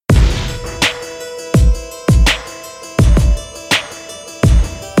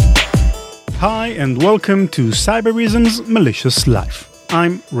Hi, and welcome to Cybereason's Malicious Life.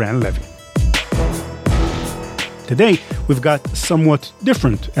 I'm Ran Levy. Today, we've got a somewhat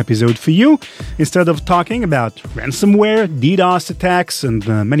different episode for you. Instead of talking about ransomware, DDoS attacks, and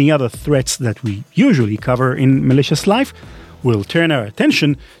many other threats that we usually cover in Malicious Life, we'll turn our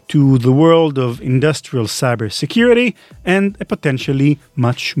attention to the world of industrial cybersecurity and a potentially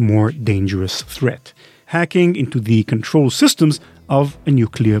much more dangerous threat: hacking into the control systems of a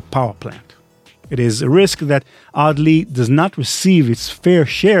nuclear power plant. It is a risk that oddly does not receive its fair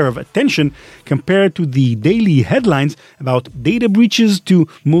share of attention compared to the daily headlines about data breaches to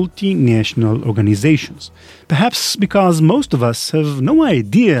multinational organizations. Perhaps because most of us have no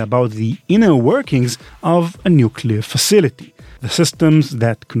idea about the inner workings of a nuclear facility, the systems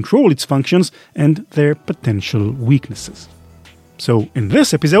that control its functions, and their potential weaknesses. So in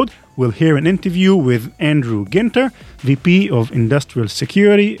this episode, we'll hear an interview with Andrew Ginter, VP of Industrial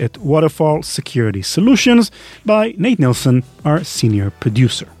Security at Waterfall Security Solutions, by Nate Nelson, our senior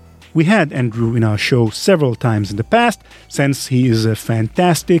producer. We had Andrew in our show several times in the past, since he is a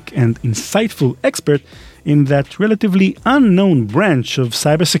fantastic and insightful expert in that relatively unknown branch of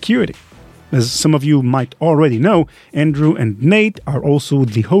cybersecurity. As some of you might already know, Andrew and Nate are also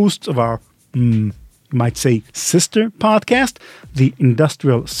the hosts of our you might say sister podcast, the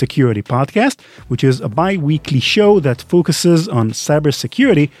Industrial Security Podcast, which is a bi-weekly show that focuses on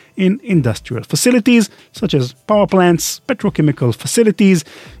cybersecurity in industrial facilities such as power plants, petrochemical facilities,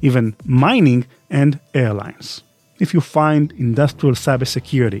 even mining and airlines. If you find industrial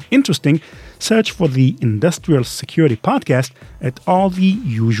cybersecurity interesting, search for the Industrial Security Podcast at all the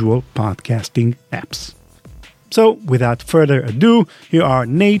usual podcasting apps. So, without further ado, here are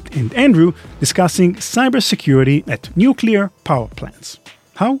Nate and Andrew discussing cybersecurity at nuclear power plants.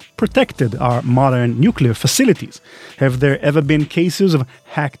 How protected are modern nuclear facilities? Have there ever been cases of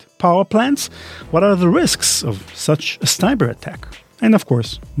hacked power plants? What are the risks of such a cyber attack? And of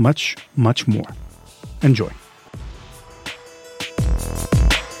course, much, much more. Enjoy.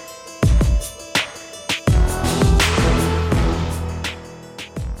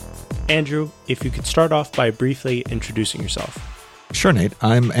 Andrew, if you could start off by briefly introducing yourself. Sure, Nate.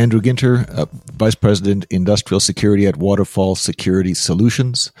 I'm Andrew Ginter, Vice President, Industrial Security at Waterfall Security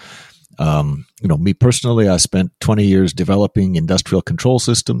Solutions. Me personally, I spent 20 years developing industrial control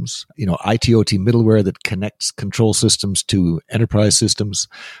systems, IT/OT middleware that connects control systems to enterprise systems.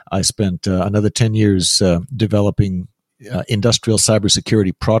 I spent another 10 years developing industrial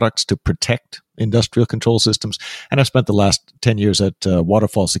cybersecurity products to protect industrial control systems. And I've spent the last 10 years at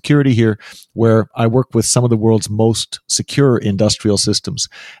Waterfall Security here, where I work with some of the world's most secure industrial systems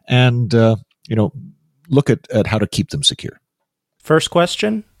and, look at how to keep them secure. First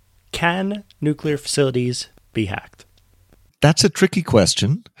question, can nuclear facilities be hacked? That's a tricky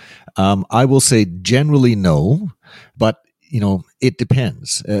question. I will say generally no, but it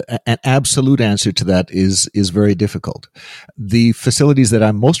depends. An absolute answer to that is very difficult. The facilities that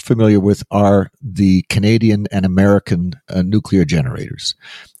I'm most familiar with are the Canadian and American nuclear generators.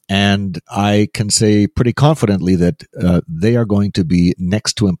 And I can say pretty confidently that they are going to be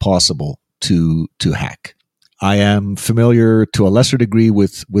next to impossible to hack. I am familiar to a lesser degree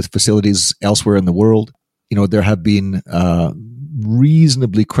with facilities elsewhere in the world. There have been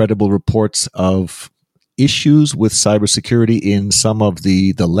reasonably credible reports of issues with cybersecurity in some of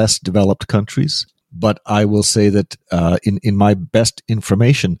the less developed countries. But I will say that in my best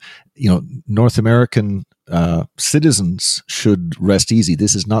information, North American citizens should rest easy.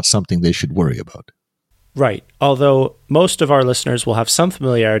 This is not something they should worry about. Right. Although most of our listeners will have some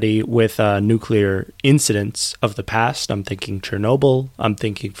familiarity with nuclear incidents of the past. I'm thinking Chernobyl. I'm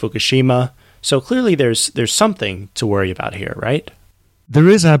thinking Fukushima. So clearly there's something to worry about here, right? There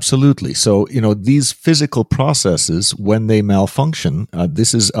is absolutely. So, these physical processes, when they malfunction,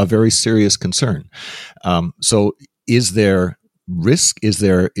 this is a very serious concern. So is there risk? Is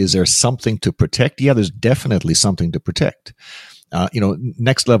there something to protect? Yeah, there's definitely something to protect.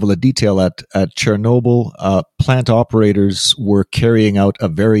 Next level of detail at Chernobyl, plant operators were carrying out a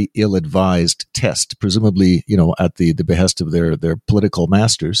very ill-advised test, presumably, at the behest of their political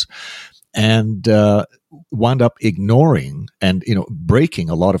masters, and wound up ignoring and breaking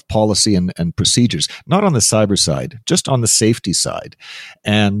a lot of policy and procedures, not on the cyber side, just on the safety side,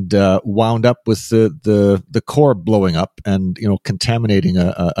 and wound up with the core blowing up and contaminating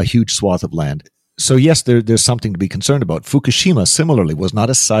a huge swath of land. So yes, there's something to be concerned about. Fukushima similarly was not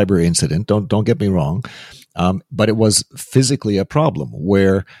a cyber incident. Don't get me wrong, but it was physically a problem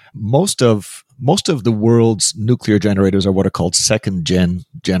where most of the world's nuclear generators are what are called second-gen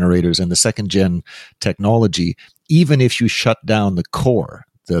generators, and the second-gen technology, even if you shut down the core,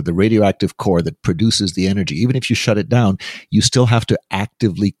 the radioactive core that produces the energy, even if you shut it down, you still have to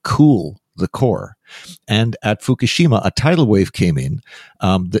actively cool the core. And at Fukushima, a tidal wave came in,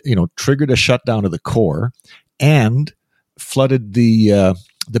 triggered a shutdown of the core and flooded the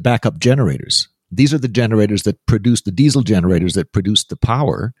backup generators. These are the generators that produce the diesel generators that produce the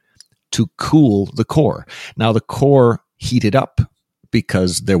power to cool the core. Now the core heated up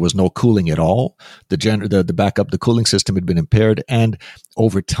because there was no cooling at all. The cooling system had been impaired, and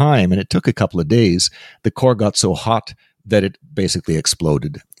over time, and it took a couple of days, the core got so hot that it basically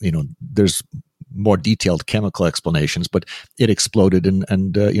exploded. There's more detailed chemical explanations, but it exploded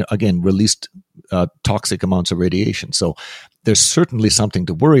and again released toxic amounts of radiation. So there's certainly something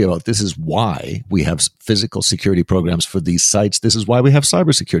to worry about. This is why we have physical security programs for these sites. This is why we have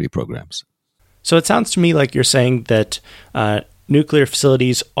cybersecurity programs. So it sounds to me like you're saying that nuclear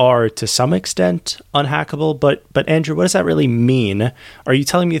facilities are to some extent unhackable, but Andrew, what does that really mean? Are you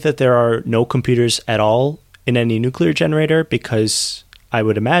telling me that there are no computers at all in any nuclear generator? Because I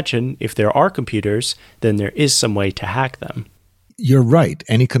would imagine if there are computers, then there is some way to hack them. You're right.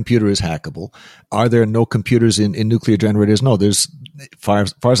 Any computer is hackable. Are there no computers in nuclear generators? No, there's, far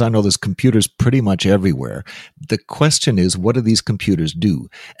as I know, there's computers pretty much everywhere. The question is, what do these computers do?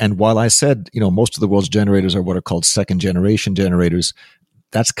 And while I said, most of the world's generators are what are called second generation generators,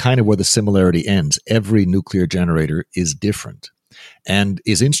 that's kind of where the similarity ends. Every nuclear generator is different and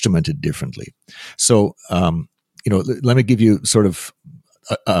is instrumented differently. So, let me give you sort of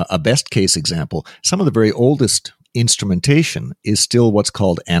a best case example. Some of the very oldest instrumentation is still what's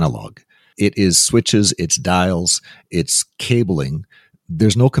called analog. It is switches, it's dials, it's cabling.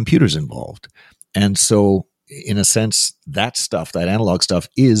 There's no computers involved. And so, in a sense, that stuff, that analog stuff,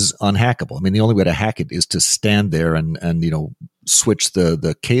 is unhackable. I mean, the only way to hack it is to stand there and switch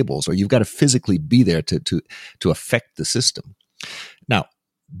the cables, or you've got to physically be there to affect the system. Now,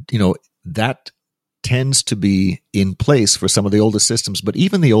 that tends to be in place for some of the oldest systems, but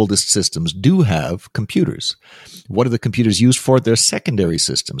even the oldest systems do have computers. What are the computers used for? They're secondary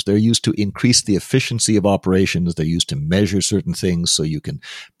systems. They're used to increase the efficiency of operations. They're used to measure certain things so you can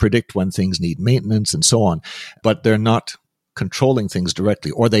predict when things need maintenance and so on. But they're not controlling things directly,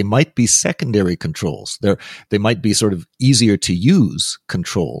 or they might be secondary controls. They might be sort of easier to use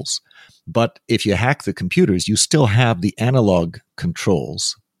controls. But if you hack the computers, you still have the analog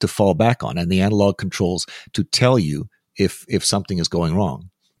controls to fall back on, and the analog controls to tell you if something is going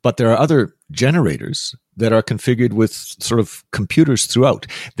wrong. But there are other generators that are configured with sort of computers throughout.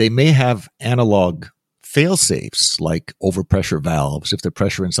 They may have analog fail-safes like overpressure valves. If the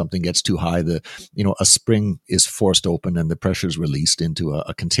pressure in something gets too high, a spring is forced open and the pressure is released into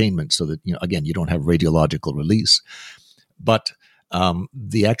a containment so that, again, you don't have radiological release. But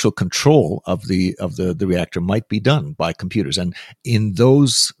the actual control of the reactor might be done by computers, and in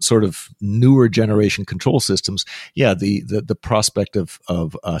those sort of newer generation control systems, the prospect of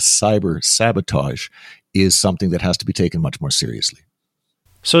cyber sabotage is something that has to be taken much more seriously.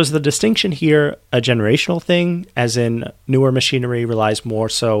 So is the distinction here a generational thing, as in newer machinery relies more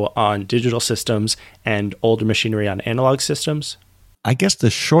so on digital systems and older machinery on analog systems? I guess the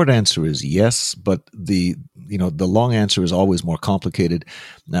short answer is yes, but the long answer is always more complicated.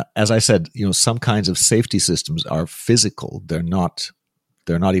 Now, as I said, some kinds of safety systems are physical. They're not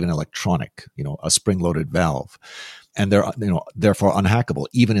even electronic, a spring-loaded valve. And they're, therefore unhackable.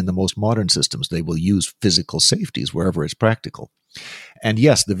 Even in the most modern systems, they will use physical safeties wherever it's practical. And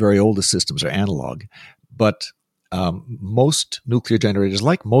yes, the very oldest systems are analog, but most nuclear generators,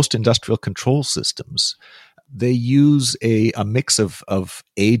 like most industrial control systems, they use a mix of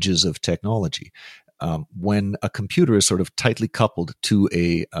ages of technology. When a computer is sort of tightly coupled to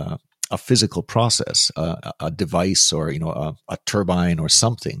a physical process, a device, or a turbine or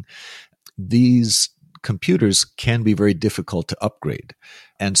something, these computers can be very difficult to upgrade.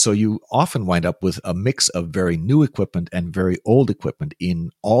 And so you often wind up with a mix of very new equipment and very old equipment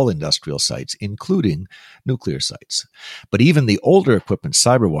in all industrial sites, including nuclear sites. But even the older equipment,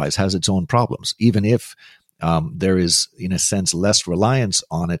 cyber-wise, has its own problems. Even if there is, in a sense, less reliance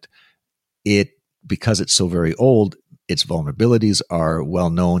on it, because it's so very old, its vulnerabilities are well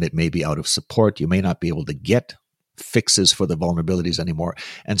known. It may be out of support. You may not be able to get fixes for the vulnerabilities anymore.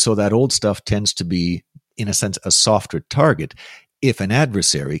 And so that old stuff tends to be, in a sense, a softer target if an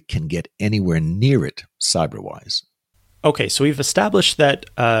adversary can get anywhere near it cyber-wise. Okay, so we've established that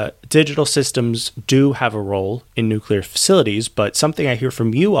digital systems do have a role in nuclear facilities, but something I hear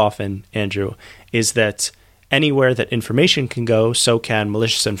from you often, Andrew, is that anywhere that information can go, so can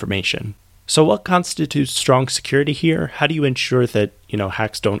malicious information. So what constitutes strong security here? How do you ensure that,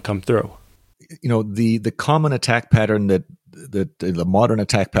 hacks don't come through? The common attack pattern that the modern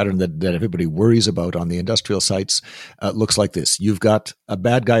attack pattern that everybody worries about on the industrial sites looks like this. You've got a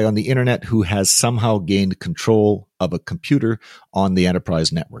bad guy on the internet who has somehow gained control of a computer on the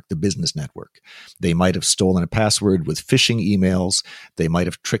enterprise network, the business network. They might have stolen a password with phishing emails. They might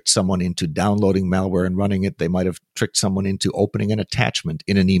have tricked someone into downloading malware and running it. They might have tricked someone into opening an attachment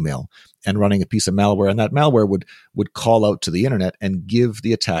in an email and running a piece of malware. And that malware would call out to the internet and give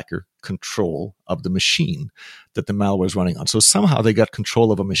the attacker control of the machine that the malware is running on. So somehow they got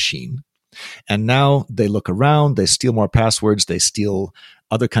control of a machine. And now they look around, they steal more passwords, they steal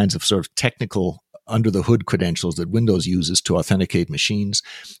other kinds of sort of technical under the hood credentials that Windows uses to authenticate machines.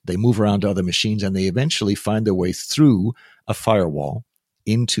 They move around to other machines and they eventually find their way through a firewall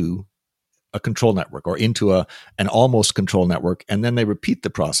into a control network or into an almost control network. And then they repeat the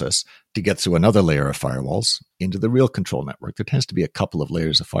process to get through another layer of firewalls into the real control network. There tends to be a couple of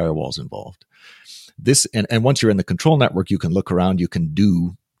layers of firewalls involved. And once you're in the control network, you can look around, you can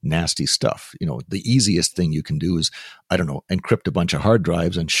do nasty stuff. The easiest thing you can do is, encrypt a bunch of hard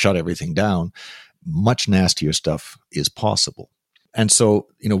drives and shut everything down. Much nastier stuff is possible. And so,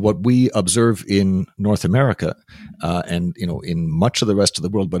 what we observe in North America and, in much of the rest of the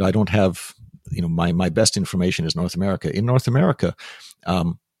world, but I don't have, my best information is North America. In North America,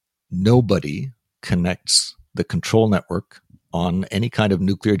 nobody connects the control network on any kind of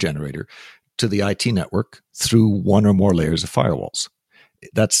nuclear generator to the IT network through one or more layers of firewalls.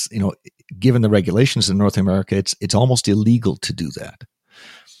 That's, given the regulations in North America, it's almost illegal to do that.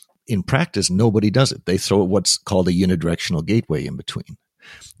 In practice, nobody does it. They throw what's called a unidirectional gateway in between.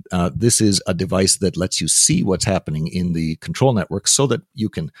 This is a device that lets you see what's happening in the control network so that you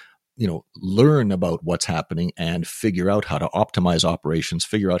can, learn about what's happening and figure out how to optimize operations,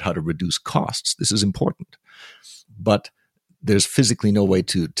 figure out how to reduce costs. This is important. But there's physically no way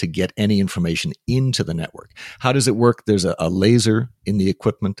to get any information into the network. How does it work? There's a laser in the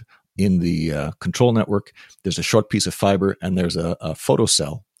equipment in the control network. There's a short piece of fiber, and there's a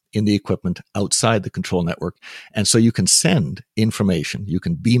photocell in the equipment outside the control network. And so you can send information. You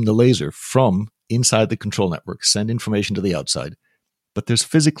can beam the laser from inside the control network, send information to the outside. But there's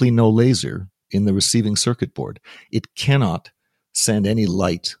physically no laser in the receiving circuit board. It cannot send any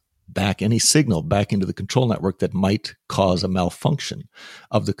light back, any signal back into the control network that might cause a malfunction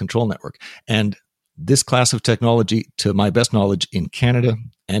of the control network. And this class of technology, to my best knowledge, in Canada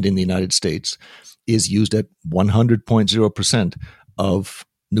and in the United States, is used at 100.0% of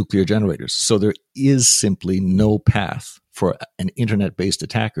nuclear generators. So there is simply no path for an internet-based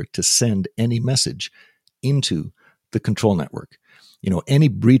attacker to send any message into the control network. Any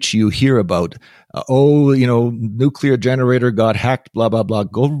breach you hear about, nuclear generator got hacked, blah, blah, blah,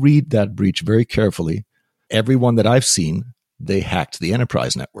 go read that breach very carefully. Everyone that I've seen, they hacked the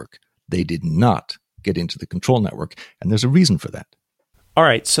enterprise network. They did not get into the control network, and there's a reason for that. All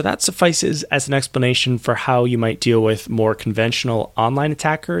right, so that suffices as an explanation for how you might deal with more conventional online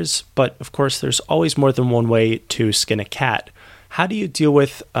attackers, but of course there's always more than one way to skin a cat. How do you deal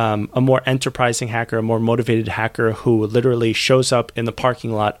with a more enterprising hacker, a more motivated hacker who literally shows up in the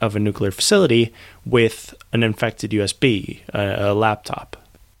parking lot of a nuclear facility with an infected USB, a laptop?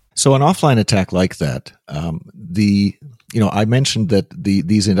 So an offline attack like that, I mentioned that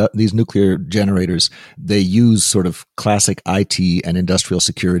these nuclear generators, they use sort of classic IT and industrial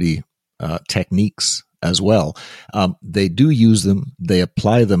security techniques as well. They do use them. They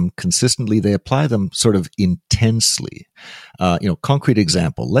apply them consistently. They apply them sort of intensely. Concrete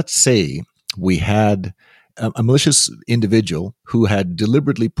example. Let's say we had a malicious individual who had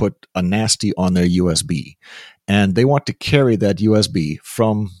deliberately put a nasty on their USB, and they want to carry that USB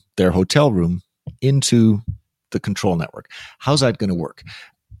from their hotel room into the control network. How's that going to work?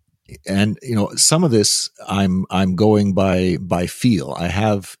 And some of this I'm going by feel. I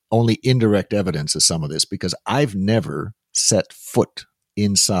have only indirect evidence of some of this because I've never set foot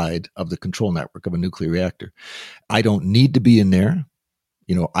inside of the control network of a nuclear reactor. I don't need to be in there.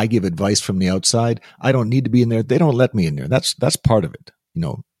 I give advice from the outside. I don't need to be in there. They don't let me in there. That's part of it.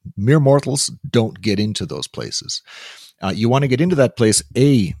 Mere mortals don't get into those places. You want to get into that place,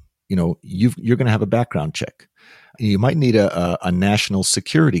 you're going to have a background check. You might need a national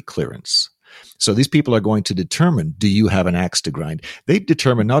security clearance. So these people are going to determine, do you have an axe to grind? They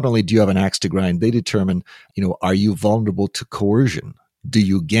determine not only do you have an axe to grind, they determine, are you vulnerable to coercion? Do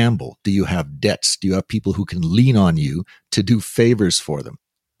you gamble? Do you have debts? Do you have people who can lean on you to do favors for them?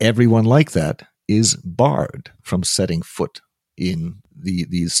 Everyone like that is barred from setting foot in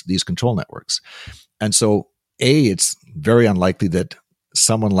these control networks. And so, it's very unlikely that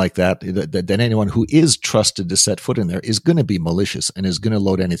someone like that anyone who is trusted to set foot in there is going to be malicious and is going to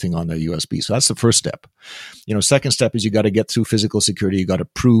load anything on their USB. So that's the first step. Second step is you got to get through physical security. You got to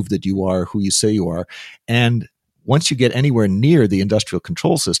prove that you are who you say you are. And once you get anywhere near the industrial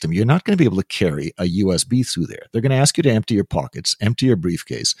control system, you're not going to be able to carry a USB through there. They're going to ask you to empty your pockets, empty your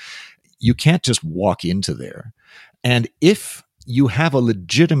briefcase. You can't just walk into there. And if you have a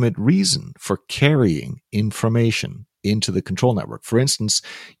legitimate reason for carrying information into the control network. For instance,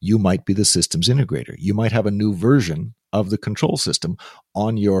 you might be the systems integrator. You might have a new version of the control system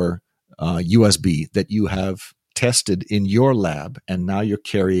on your USB that you have tested in your lab, and now you're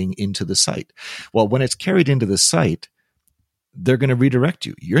carrying into the site. Well, when it's carried into the site, they're going to redirect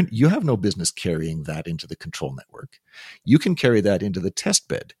you. You have no business carrying that into the control network. You can carry that into the test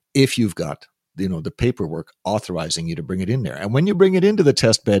bed if you've got the paperwork authorizing you to bring it in there. And when you bring it into the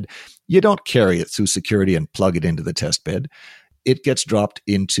test bed, you don't carry it through security and plug it into the test bed. It gets dropped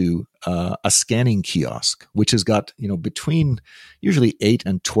into a scanning kiosk, which has got, between usually 8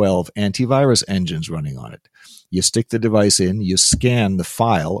 and 12 antivirus engines running on it. You stick the device in, you scan the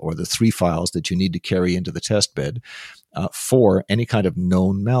file or the 3 files that you need to carry into the test bed for any kind of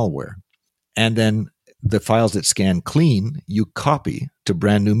known malware. And then the files that scan clean, you copy to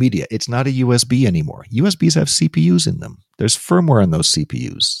brand new media. It's not a USB anymore. USBs have CPUs in them. There's firmware in those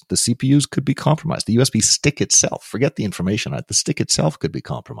CPUs. The CPUs could be compromised. The USB stick itself, forget the information on it, the stick itself could be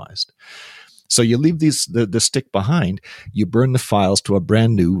compromised. So you leave the stick behind, you burn the files to a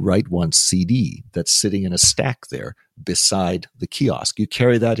brand new write once CD that's sitting in a stack there beside the kiosk. You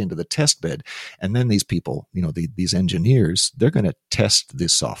carry that into the test bed, and then these people, these engineers, they're going to test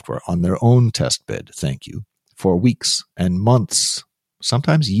this software on their own test bed, for weeks and months,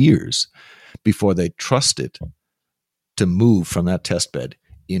 sometimes years, before they trust it to move from that test bed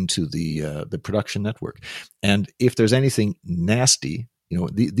into the production network. And if there's anything nasty,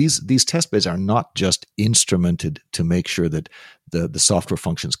 these test beds are not just instrumented to make sure that the software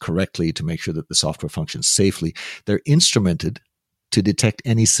functions correctly, to make sure that the software functions safely. They're instrumented to detect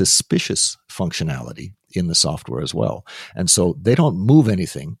any suspicious functionality in the software as well. And so they don't move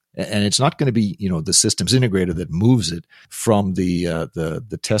anything. And it's not going to be, the systems integrator that moves it from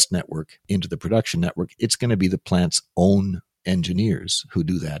the test network into the production network. It's going to be the plant's own engineers who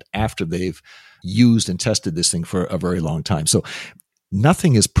do that after they've used and tested this thing for a very long time. So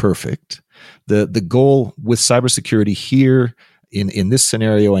nothing is perfect. The goal with cybersecurity here in this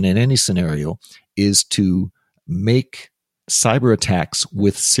scenario and in any scenario is to make cyber attacks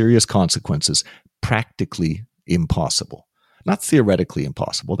with serious consequences practically impossible. Not theoretically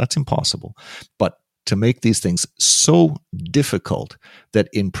impossible, that's impossible, but to make these things so difficult that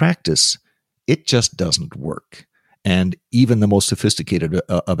in practice, it just doesn't work. And even the most sophisticated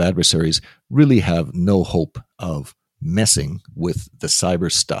of adversaries really have no hope of messing with the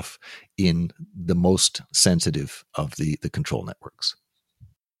cyber stuff in the most sensitive of the control networks.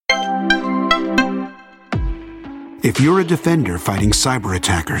 If you're a defender fighting cyber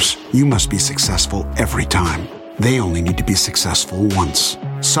attackers, you must be successful every time. They only need to be successful once.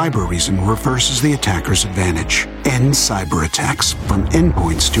 Cybereason reverses the attacker's advantage. End cyber attacks from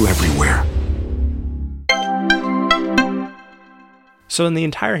endpoints to everywhere. So in the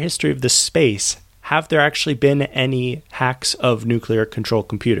entire history of this space, have there actually been any hacks of nuclear control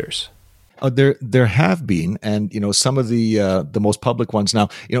computers? There have been, and some of the most public ones. Now,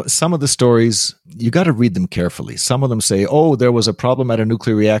 some of the stories you got to read them carefully. Some of them say, "Oh, there was a problem at a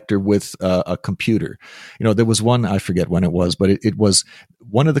nuclear reactor with a computer." There was one, I forget when it was, but it was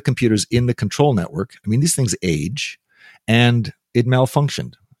one of the computers in the control network. I mean, these things age, and it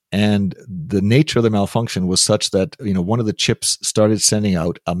malfunctioned. And the nature of the malfunction was such that, one of the chips started sending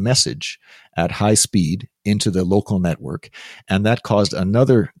out a message at high speed into the local network. And that caused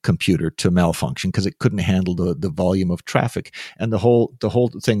another computer to malfunction because it couldn't handle the volume of traffic. And the whole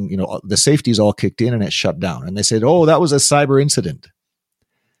thing, the safeties all kicked in and it shut down. And they said, "Oh, that was a cyber incident."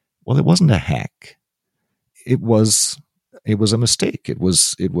 Well, it wasn't a hack. It was a mistake. It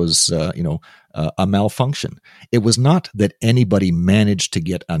was a malfunction. It was not that anybody managed to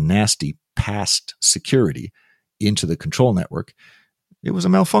get a nasty past security into the control network. It was a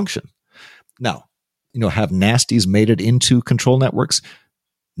malfunction. Now, have nasties made it into control networks?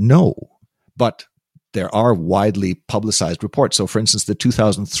 No, but there are widely publicized reports. So, for instance, the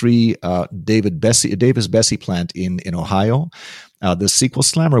 2003 Davis-Besse plant in Ohio, the SQL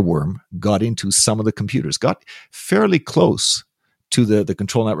Slammer worm got into some of the computers, got fairly close to the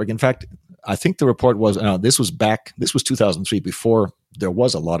control network. In fact, I think the report was, this was 2003, before there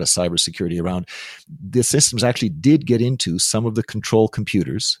was a lot of cybersecurity around. The systems actually did get into some of the control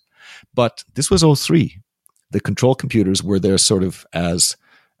computers, but this was 2003. The control computers were there sort of as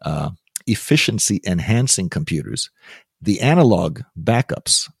efficiency enhancing computers. The analog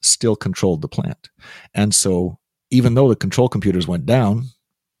backups still controlled the plant. And so even though the control computers went down,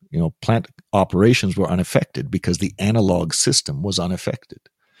 plant operations were unaffected because the analog system was unaffected.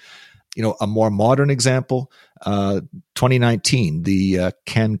 A more modern example, 2019, the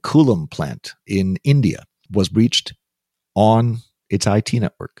Kankulam plant in India was breached on its IT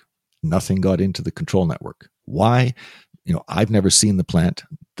network. Nothing got into the control network. Why? I've never seen the plant.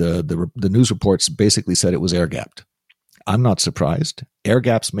 The news reports basically said it was air-gapped. I'm not surprised. Air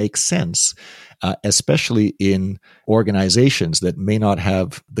gaps make sense, especially in organizations that may not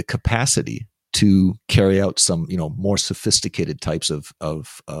have the capacity to carry out some, more sophisticated types of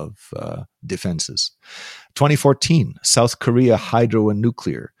defenses. 2014, South Korea hydro and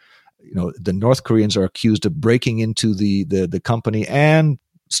nuclear. The North Koreans are accused of breaking into the company and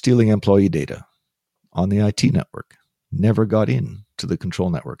stealing employee data on the IT network. Never got in to the control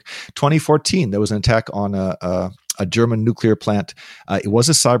network. 2014, there was an attack on a German nuclear plant. It was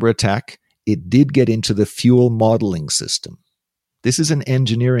a cyber attack. It did get into the fuel modeling system. This is an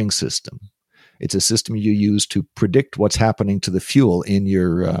engineering system. It's a system you use to predict what's happening to the fuel in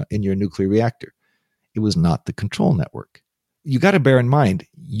your nuclear reactor. It was not the control network. You got to bear in mind,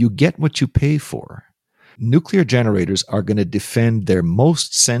 you get what you pay for. Nuclear generators are going to defend their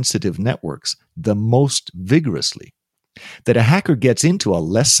most sensitive networks the most vigorously. That a hacker gets into a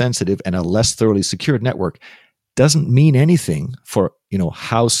less sensitive and a less thoroughly secured network doesn't mean anything for,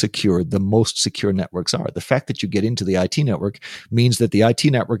 how secure the most secure networks are. The fact that you get into the IT network means that the IT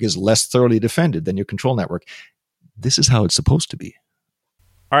network is less thoroughly defended than your control network. This is how it's supposed to be.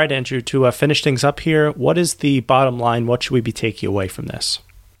 All right, Andrew, to finish things up here, what is the bottom line? What should we be taking away from this?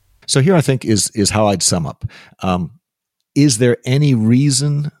 So here I think is how I'd sum up. Is there any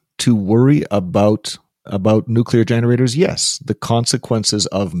reason to worry about nuclear generators? Yes, the consequences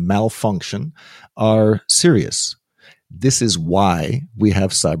of malfunction are serious. This is why we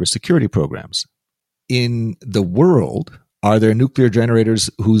have cybersecurity programs. In the world, are there nuclear generators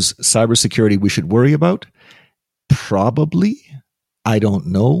whose cybersecurity we should worry about? Probably. I don't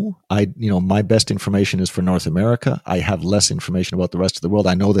know. My best information is for North America. I have less information about the rest of the world.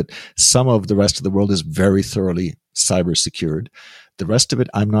 I know that some of the rest of the world is very thoroughly cyber secured. The rest of it,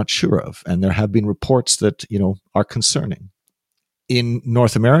 I'm not sure of. And there have been reports that, are concerning. In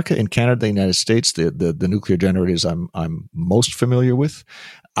North America, in Canada, the United States, the nuclear generators I'm most familiar with,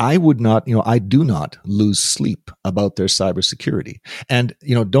 I do not lose sleep about their cybersecurity. And,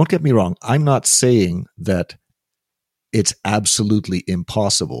 don't get me wrong. I'm not saying that it's absolutely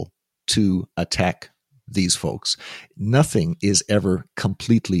impossible to attack these folks. Nothing is ever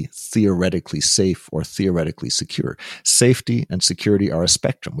completely theoretically safe or theoretically secure. Safety and security are a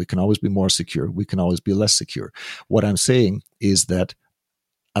spectrum. We can always be more secure. We can always be less secure. What I'm saying is that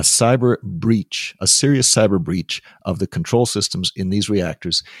a cyber breach, a serious cyber breach of the control systems in these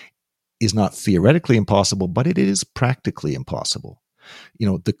reactors is not theoretically impossible, but it is practically impossible.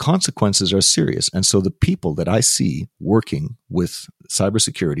 The consequences are serious. And so the people that I see working with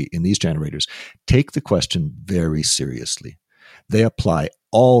cybersecurity in these generators take the question very seriously. They apply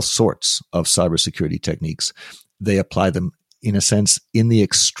all sorts of cybersecurity techniques. They apply them, in a sense, in the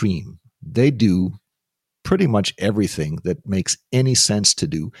extreme. They do pretty much everything that makes any sense to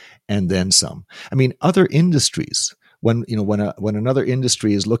do, and then some. I mean, other industries, when another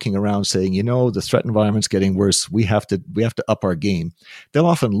industry is looking around saying, the threat environment's getting worse, we have to up our game, they'll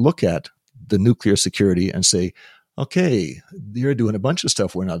often look at the nuclear security and say, okay, you're doing a bunch of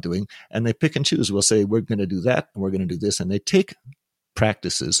stuff we're not doing, and they pick and choose. We'll say, we're going to do that, and we're going to do this, and they take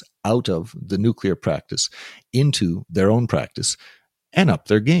practices out of the nuclear practice into their own practice and up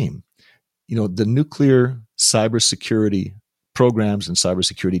their game. The nuclear cybersecurity programs and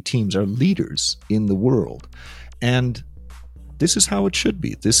cybersecurity teams are leaders in the world. And this is how it should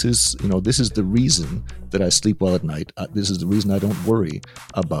be. This is the reason that I sleep well at night. This is the reason I don't worry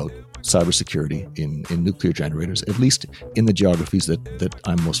about cybersecurity in nuclear generators, at least in the geographies that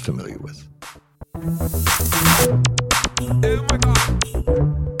I'm most familiar with.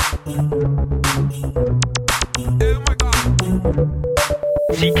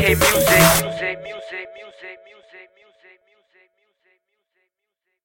 CK Music.